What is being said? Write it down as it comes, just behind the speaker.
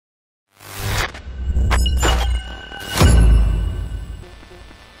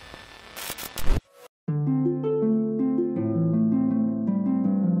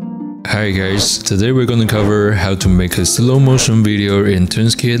Hi guys, today we're gonna cover how to make a slow motion video in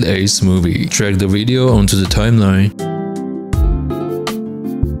TwinSkit Ace Movie. Drag the video onto the timeline.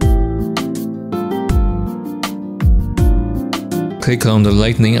 Click on the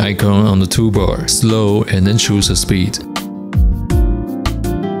lightning icon on the toolbar, slow, and then choose a speed.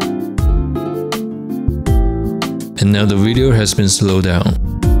 And now the video has been slowed down.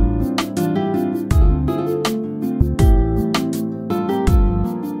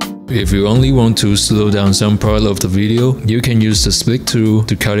 If you only want to slow down some part of the video, you can use the split tool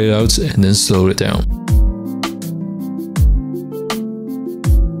to cut it out and then slow it down.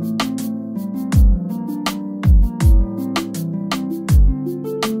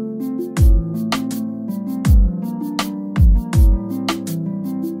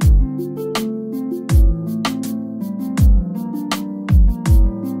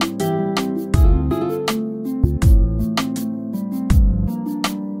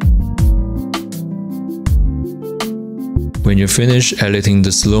 When you finish editing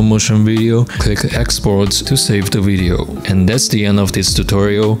the slow motion video, click export to save the video. And that's the end of this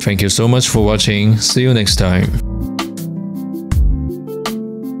tutorial. Thank you so much for watching. See you next time.